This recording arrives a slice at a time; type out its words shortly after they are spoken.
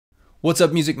What's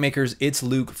up, music makers? It's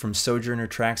Luke from Sojourner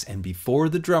Tracks, and before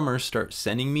the drummers start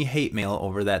sending me hate mail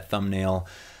over that thumbnail,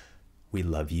 we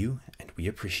love you and we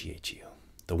appreciate you.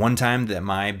 The one time that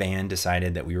my band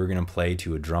decided that we were going to play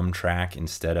to a drum track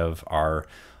instead of our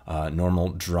normal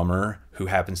drummer, who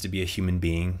happens to be a human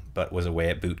being but was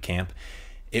away at boot camp,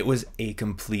 it was a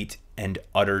complete and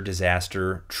utter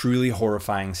disaster. Truly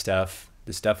horrifying stuff,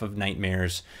 the stuff of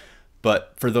nightmares.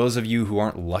 But for those of you who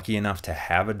aren't lucky enough to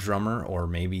have a drummer or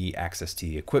maybe access to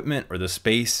the equipment or the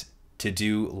space to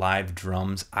do live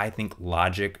drums, I think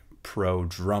Logic Pro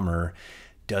Drummer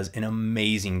does an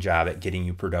amazing job at getting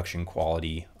you production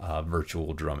quality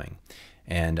virtual drumming.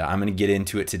 And I'm going to get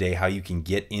into it today, how you can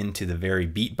get into the very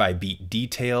beat by beat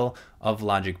detail of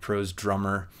Logic Pro's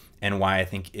Drummer and why I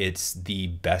think it's the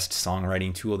best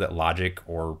songwriting tool that Logic,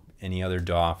 or any other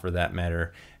DAW for that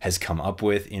matter, has come up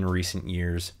with in recent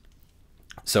years.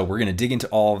 So we're going to dig into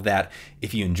all of that.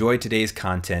 If you enjoyed today's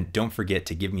content, don't forget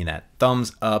to give me that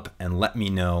thumbs up and let me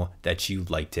know that you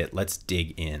liked it. Let's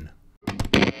dig in.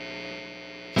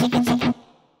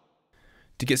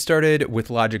 To get started with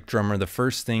Logic Drummer, the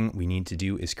first thing we need to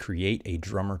do is create a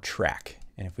drummer track.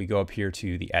 And if we go up here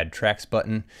to the Add Tracks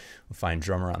button, we'll find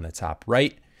drummer on the top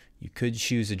right. You could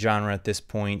choose a genre at this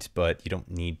point, but you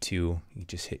don't need to. You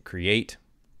just hit create.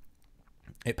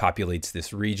 It populates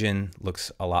this region,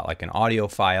 looks a lot like an audio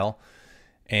file,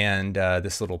 and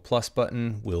this little plus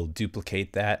button will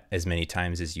duplicate that as many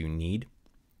times as you need.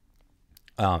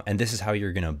 And this is how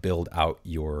you're going to build out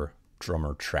your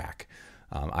drummer track.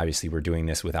 Obviously, we're doing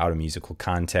this without a musical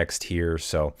context here,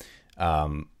 so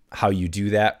how you do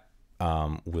that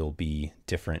will be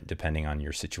different depending on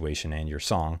your situation and your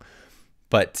song.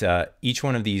 But each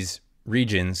one of these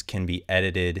regions can be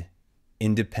edited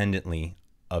independently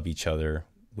of each other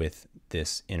with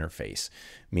this interface,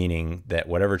 meaning that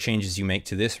whatever changes you make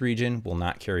to this region will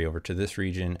not carry over to this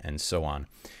region, and so on.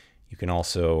 You can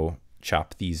also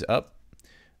chop these up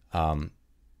and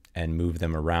move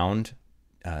them around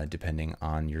depending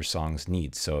on your song's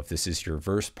needs. So if this is your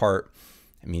verse part,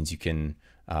 it means you can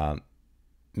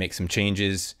make some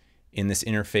changes in this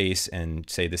interface and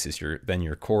say this is then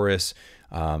your chorus.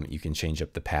 You can change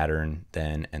up the pattern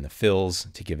then and the fills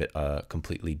to give it a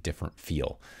completely different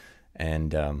feel.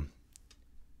 And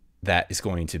that is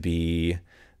going to be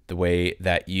the way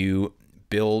that you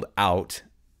build out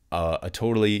a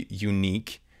totally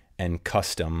unique and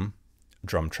custom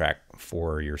drum track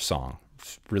for your song.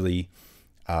 It's really,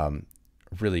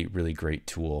 really great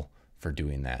tool for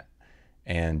doing that.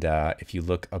 And if you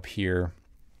look up here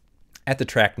at the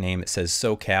track name, it says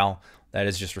SoCal. That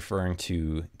is just referring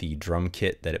to the drum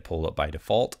kit that it pulled up by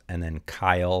default. And then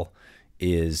Kyle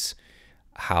is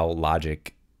how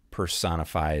Logic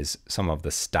personifies some of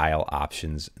the style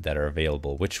options that are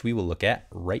available, which we will look at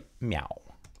right now.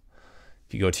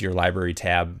 If you go to your library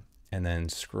tab and then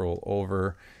scroll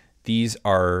over, these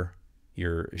are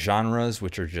your genres,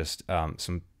 which are just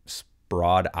some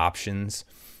broad options.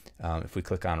 If we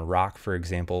click on rock, for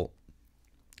example,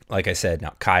 like I said,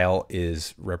 now Kyle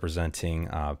is representing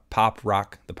pop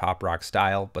rock, the pop rock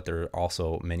style, but there are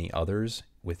also many others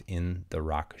within the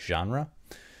rock genre.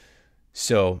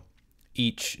 So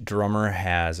each drummer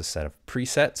has a set of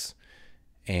presets,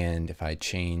 and if I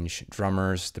change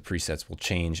drummers, the presets will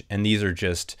change. And these are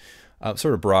just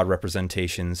sort of broad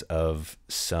representations of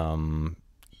some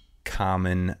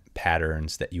common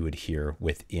patterns that you would hear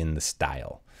within the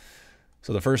style.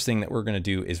 So the first thing that we're going to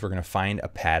do is we're going to find a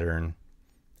pattern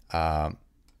that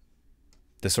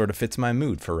sort of fits my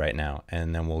mood for right now,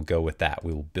 and then we'll go with that.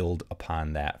 We will build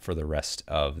upon that for the rest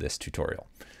of this tutorial.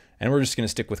 And we're just going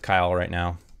to stick with Kyle right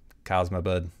now. Kyle's my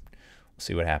bud. We'll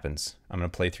see what happens. I'm going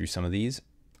to play through some of these.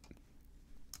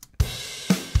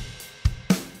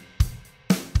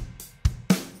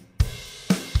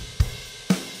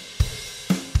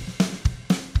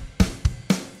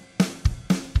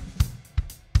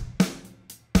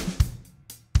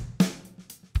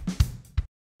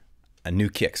 New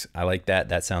kicks. I like that.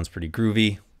 That sounds pretty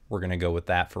groovy. We're going to go with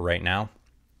that for right now.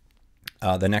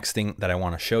 The next thing that I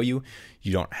want to show you,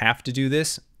 you don't have to do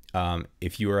this.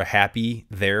 If you are happy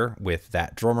there with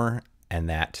that drummer and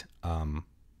that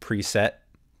preset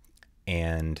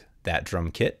and that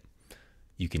drum kit,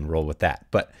 you can roll with that.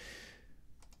 But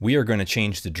we are going to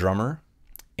change the drummer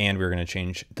and we're going to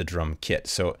change the drum kit.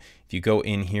 So if you go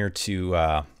in here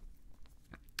to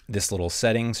this little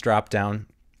settings drop down,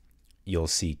 you'll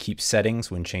see keep settings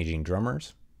when changing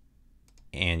drummers,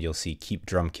 and you'll see keep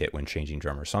drum kit when changing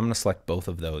drummers. So I'm going to select both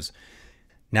of those.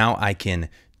 Now I can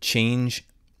change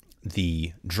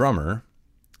the drummer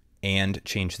and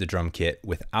change the drum kit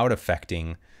without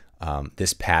affecting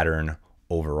this pattern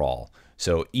overall.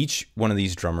 So each one of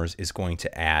these drummers is going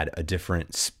to add a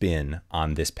different spin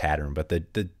on this pattern, but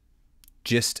the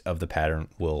gist of the pattern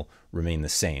will remain the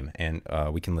same. And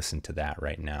we can listen to that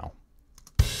right now.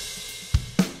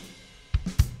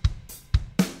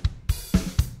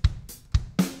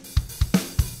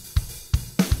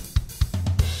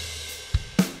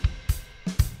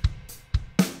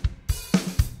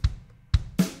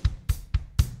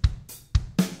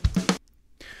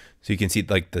 So you can see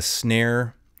like the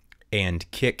snare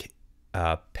and kick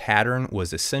pattern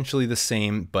was essentially the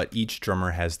same, but each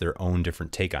drummer has their own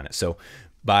different take on it. So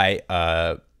by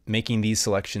making these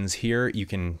selections here, you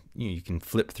can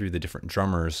flip through the different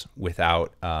drummers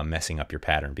without messing up your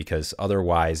pattern, because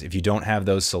otherwise, if you don't have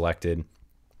those selected,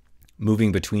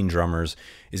 moving between drummers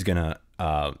is gonna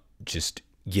just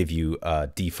give you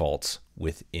defaults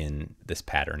within this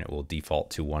pattern. It will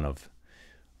default to one of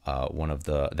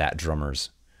that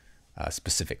drummer's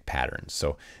specific patterns.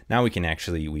 So now we can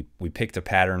actually, we picked a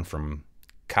pattern from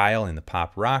Kyle in the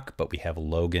pop rock, but we have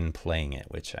Logan playing it,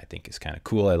 which I think is kind of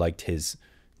cool. I liked his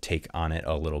take on it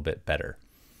a little bit better.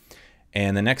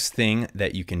 And the next thing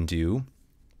that you can do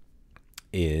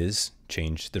is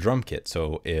change the drum kit.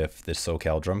 So if the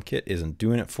SoCal drum kit isn't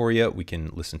doing it for you, we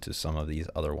can listen to some of these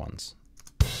other ones.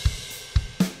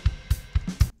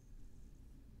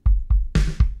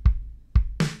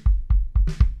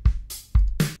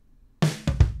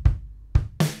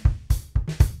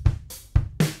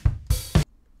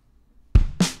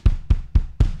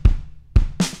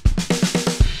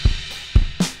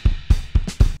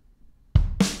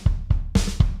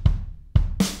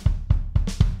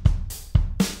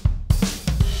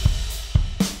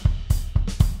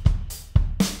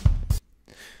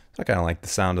 I kind of like the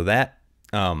sound of that.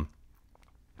 Now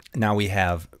we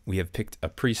have picked a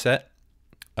preset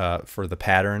for the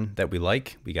pattern that we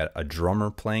like. We got a drummer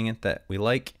playing it that we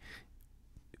like.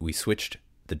 We switched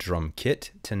the drum kit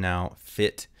to now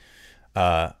fit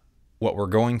what we're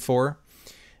going for.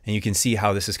 And you can see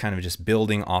how this is kind of just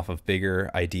building off of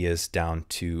bigger ideas down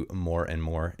to more and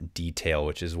more detail,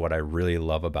 which is what I really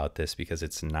love about this, because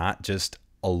it's not just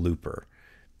a looper.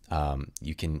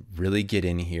 You can really get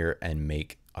in here and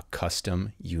make a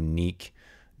custom, unique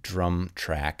drum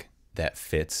track that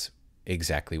fits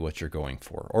exactly what you're going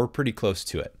for, or pretty close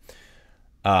to it.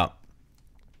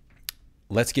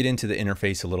 Let's get into the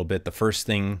interface a little bit. The first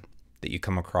thing that you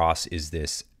come across is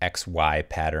this XY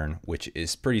pattern, which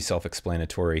is pretty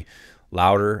self-explanatory.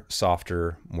 Louder,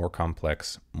 softer, more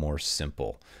complex, more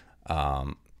simple.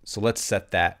 So let's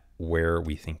set that where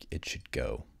we think it should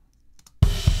go.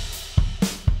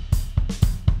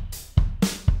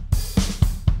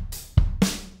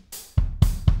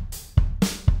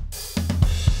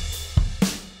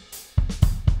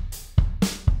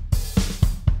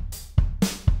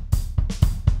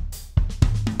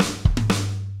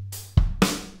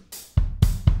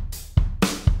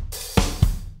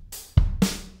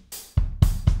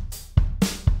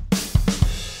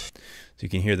 So you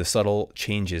can hear the subtle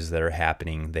changes that are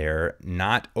happening there.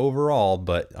 Not overall,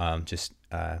 but just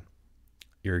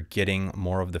you're getting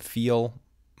more of the feel,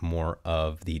 more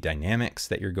of the dynamics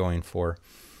that you're going for.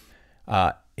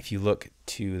 If you look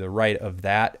to the right of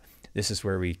that, this is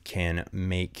where we can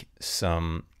make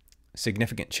some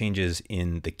significant changes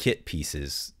in the kit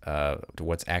pieces to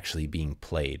what's actually being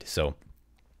played. So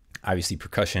obviously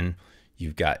percussion,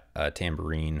 you've got a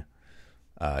tambourine,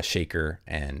 shaker,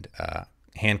 and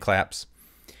hand claps.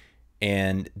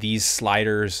 And these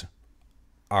sliders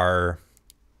are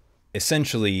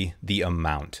essentially the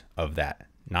amount of that,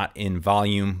 not in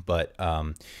volume, but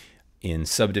in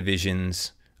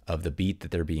subdivisions of the beat that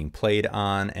they're being played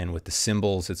on. And with the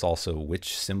cymbals, it's also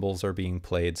which cymbals are being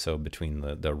played. So between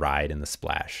the ride and the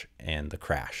splash and the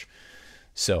crash.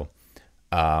 So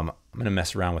I'm going to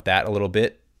mess around with that a little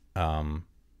bit with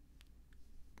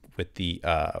the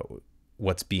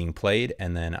what's being played,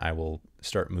 and then I will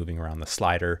start moving around the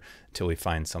slider until we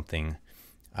find something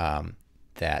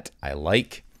that I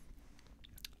like.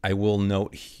 I will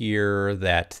note here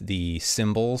that the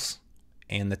cymbals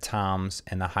and the toms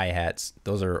and the hi-hats,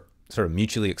 those are sort of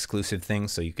mutually exclusive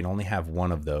things, so you can only have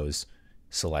one of those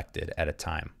selected at a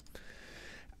time.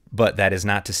 But that is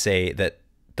not to say that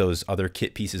those other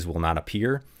kit pieces will not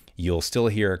appear. You'll still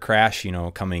hear a crash, you know,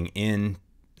 coming in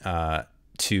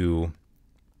to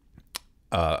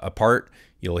a part.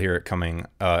 You'll hear it coming,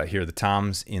 hear the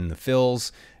toms in the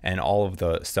fills, and all of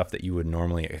the stuff that you would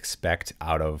normally expect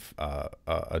out of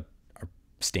a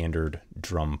standard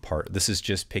drum part. This is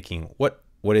just picking what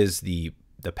is the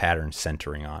pattern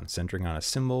centering on a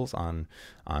cymbals, on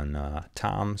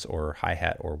toms or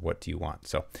hi-hat, or what do you want.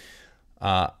 So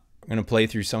I'm going to play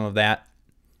through some of that,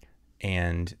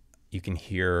 and you can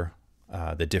hear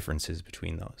the differences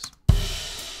between those.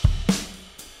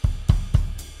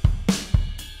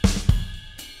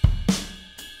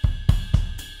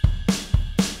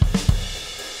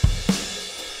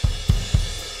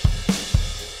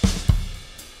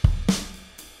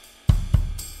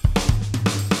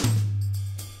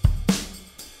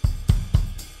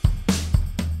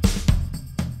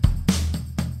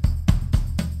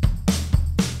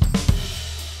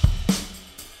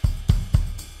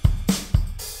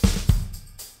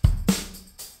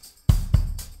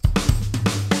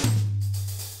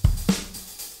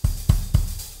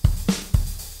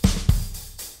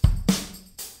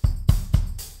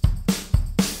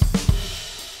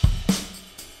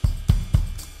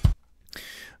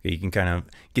 You can kind of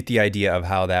get the idea of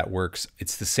how that works.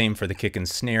 It's the same for the kick and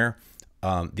snare.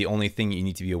 The only thing you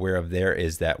need to be aware of there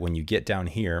is that when you get down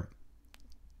here,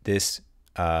 this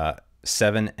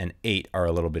 7 and 8 are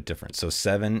a little bit different. So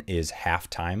 7 is half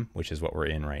time, which is what we're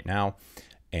in right now,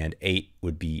 and 8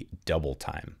 would be double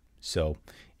time. So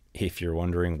if you're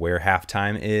wondering where half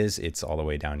time is, it's all the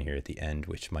way down here at the end,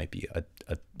 which might be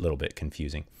a little bit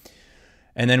confusing.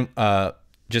 And then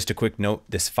just a quick note,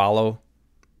 this follow,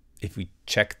 if we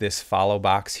check this follow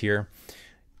box here,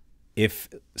 if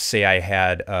say I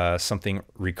had something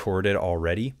recorded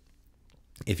already,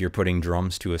 if you're putting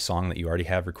drums to a song that you already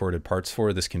have recorded parts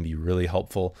for, this can be really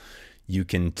helpful. You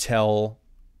can tell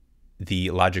the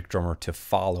Logic Drummer to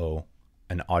follow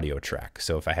an audio track.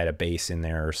 So if I had a bass in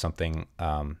there or something,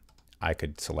 I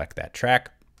could select that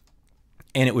track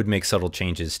and it would make subtle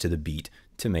changes to the beat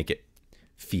to make it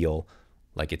feel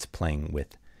like it's playing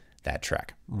with that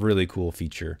track. Really cool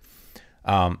feature.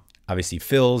 Obviously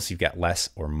fills, you've got less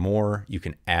or more. You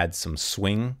can add some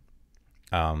swing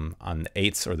on the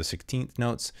 8th or the 16th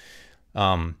notes.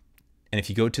 And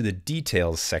if you go to the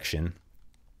details section,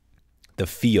 the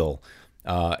feel,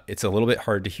 it's a little bit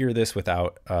hard to hear this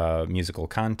without musical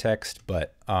context,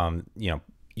 but you know,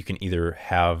 you can either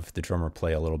have the drummer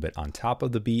play a little bit on top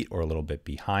of the beat or a little bit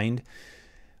behind.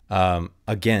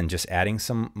 Again, just adding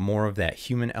some more of that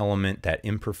human element, that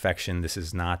imperfection. This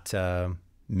is not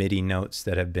MIDI notes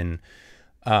that have been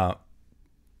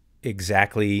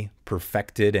exactly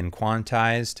perfected and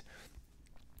quantized.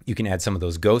 You can add some of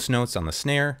those ghost notes on the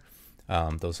snare,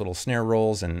 those little snare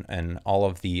rolls, and all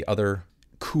of the other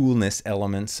coolness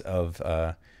elements of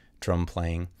drum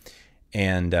playing.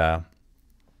 And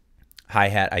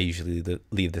hi-hat, I usually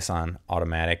leave this on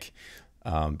automatic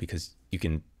because you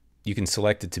can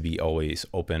select it to be always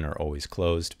open or always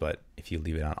closed, but if you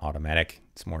leave it on automatic,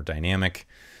 it's more dynamic.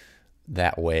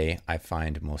 That way, I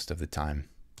find most of the time.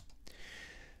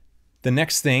 The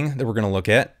next thing that we're going to look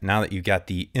at, now that you've got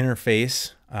the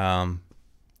interface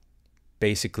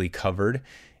basically covered,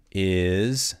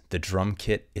 is the drum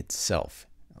kit itself.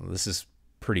 This is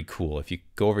pretty cool. If you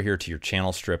go over here to your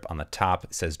channel strip on the top,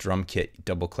 it says drum kit,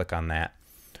 double click on that.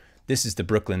 This is the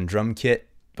Brooklyn drum kit,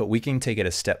 but we can take it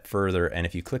a step further, and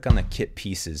if you click on the kit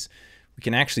pieces, we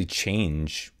can actually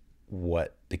change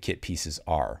what the kit pieces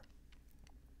are.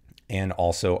 And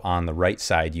also on the right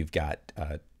side, you've got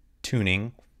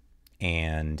tuning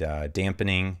and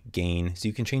dampening, gain, so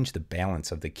you can change the balance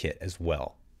of the kit as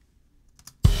well.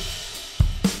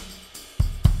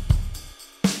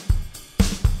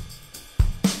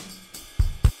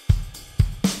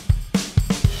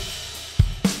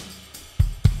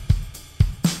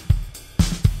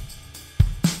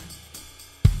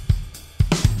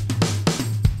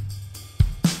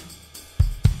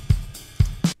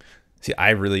 See,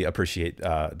 I really appreciate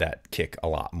that kick a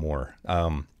lot more.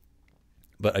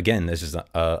 But again, this is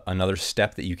another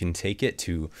step that you can take it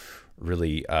to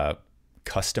really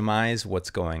customize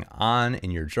what's going on in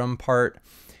your drum part.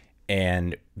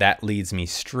 And that leads me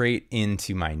straight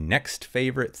into my next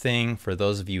favorite thing. For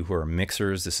those of you who are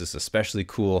mixers, this is especially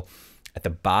cool. At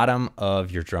the bottom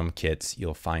of your drum kits,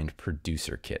 you'll find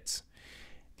producer kits.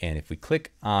 And if we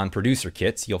click on producer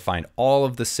kits, you'll find all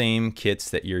of the same kits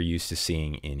that you're used to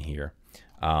seeing in here.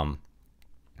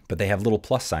 But they have little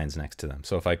plus signs next to them.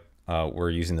 So if we're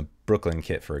using the Brooklyn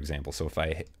kit, for example. So if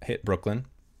I hit Brooklyn,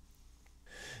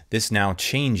 this now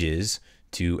changes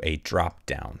to a drop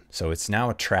down. So it's now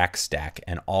a track stack,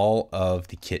 and all of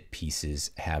the kit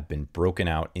pieces have been broken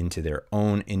out into their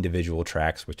own individual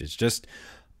tracks, which is just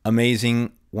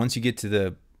amazing. Once you get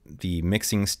to the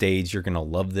mixing stage, you're gonna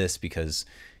love this because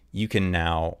you can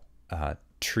now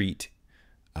treat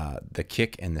the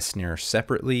kick and the snare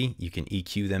separately. You can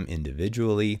EQ them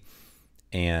individually,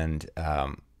 and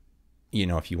you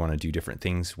know, if you want to do different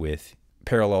things with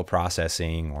parallel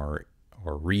processing or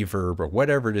reverb or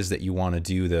whatever it is that you want to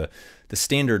do, the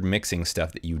standard mixing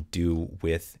stuff that you do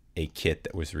with a kit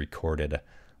that was recorded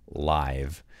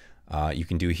live. You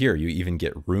can do here. You even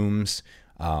get rooms.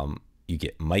 You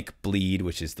get mic bleed,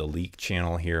 which is the leak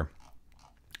channel here.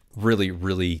 Really,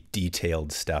 really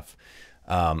detailed stuff,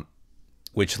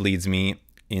 which leads me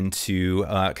into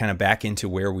kind of back into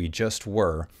where we just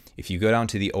were. If you go down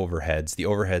to the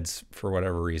overheads for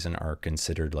whatever reason are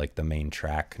considered like the main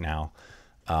track now.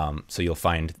 So you'll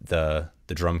find the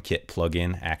drum kit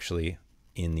plugin actually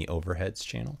in the overheads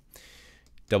channel.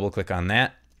 Double click on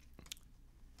that.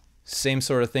 Same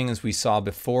sort of thing as we saw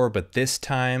before, but this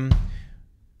time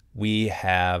we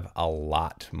have a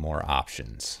lot more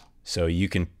options. So you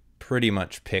can pretty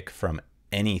much pick from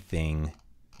anything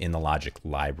in the Logic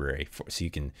library. So you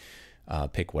can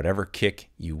pick whatever kick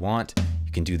you want.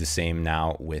 You can do the same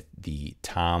now with the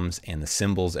toms and the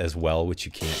cymbals as well, which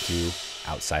you can't do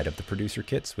outside of the producer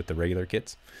kits with the regular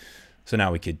kits. So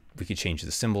now we could change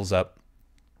the cymbals up.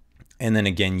 And then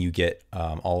again, you get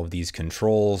all of these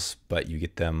controls, but you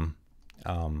get them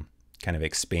kind of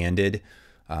expanded.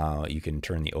 You can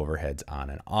turn the overheads on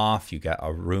and off. You got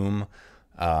a room,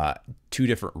 2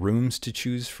 different rooms to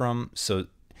choose from. So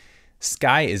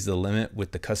sky is the limit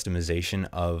with the customization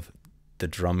of the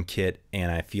drum kit,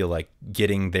 and I feel like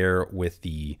getting there with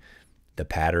the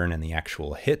pattern and the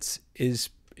actual hits is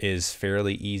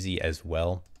fairly easy as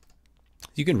well.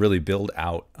 You can really build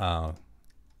out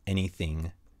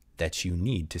anything that you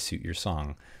need to suit your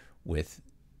song with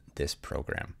this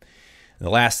program. And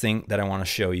the last thing that I want to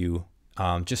show you,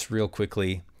 just real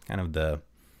quickly, kind of the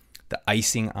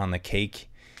icing on the cake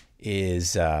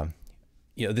is,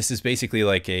 this is basically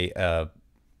like a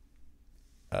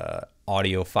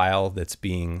audio file that's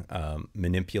being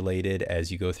manipulated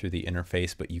as you go through the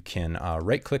interface, but you can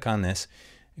right click on this,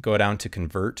 go down to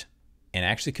convert, and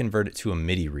actually convert it to a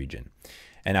MIDI region.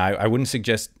 And I wouldn't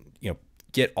suggest,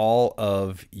 get all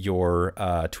of your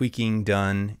tweaking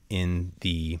done in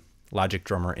the Logic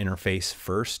Drummer interface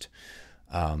first,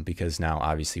 because now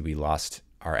obviously we lost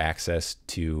our access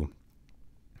to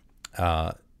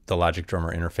the Logic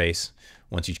Drummer interface.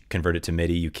 Once you convert it to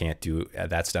MIDI, you can't do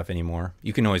that stuff anymore.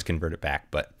 You can always convert it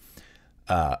back, but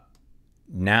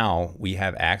now we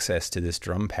have access to this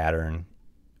drum pattern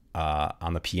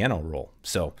on the piano roll.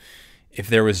 So if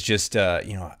there was just,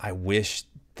 I wish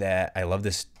that I love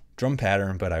this drum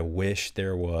pattern, but I wish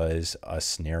there was a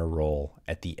snare roll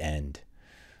at the end.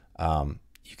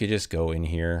 You could just go in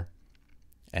here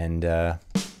and add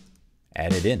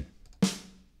it in.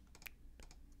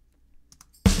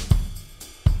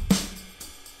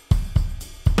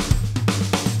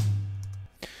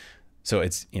 So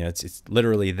it's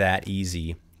literally that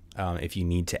easy. If you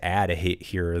need to add a hit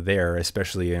here or there,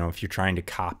 especially if you're trying to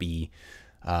copy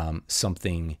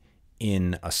something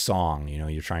in a song,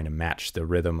 you're trying to match the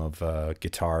rhythm of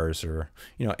guitars, or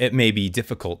it may be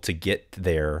difficult to get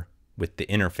there with the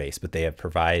interface, but they have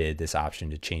provided this option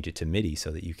to change it to MIDI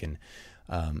so that you can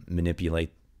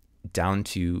manipulate down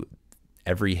to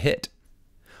every hit.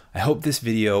 I hope this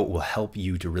video will help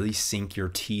you to really sink your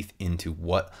teeth into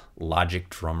what Logic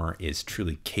Drummer is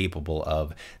truly capable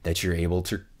of, that you're able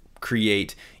to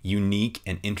create unique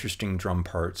and interesting drum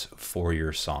parts for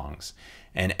your songs.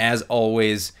 And as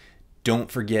always, don't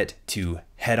forget to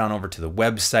head on over to the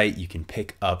website. You can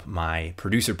pick up my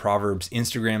Producer Proverbs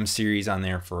Instagram series on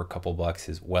there for a couple bucks,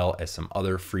 as well as some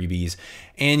other freebies.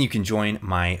 And you can join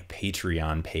my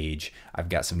Patreon page. I've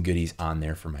got some goodies on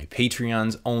there for my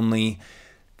Patreons only.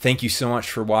 Thank you so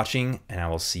much for watching, and I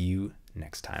will see you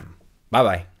next time.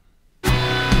 Bye-bye.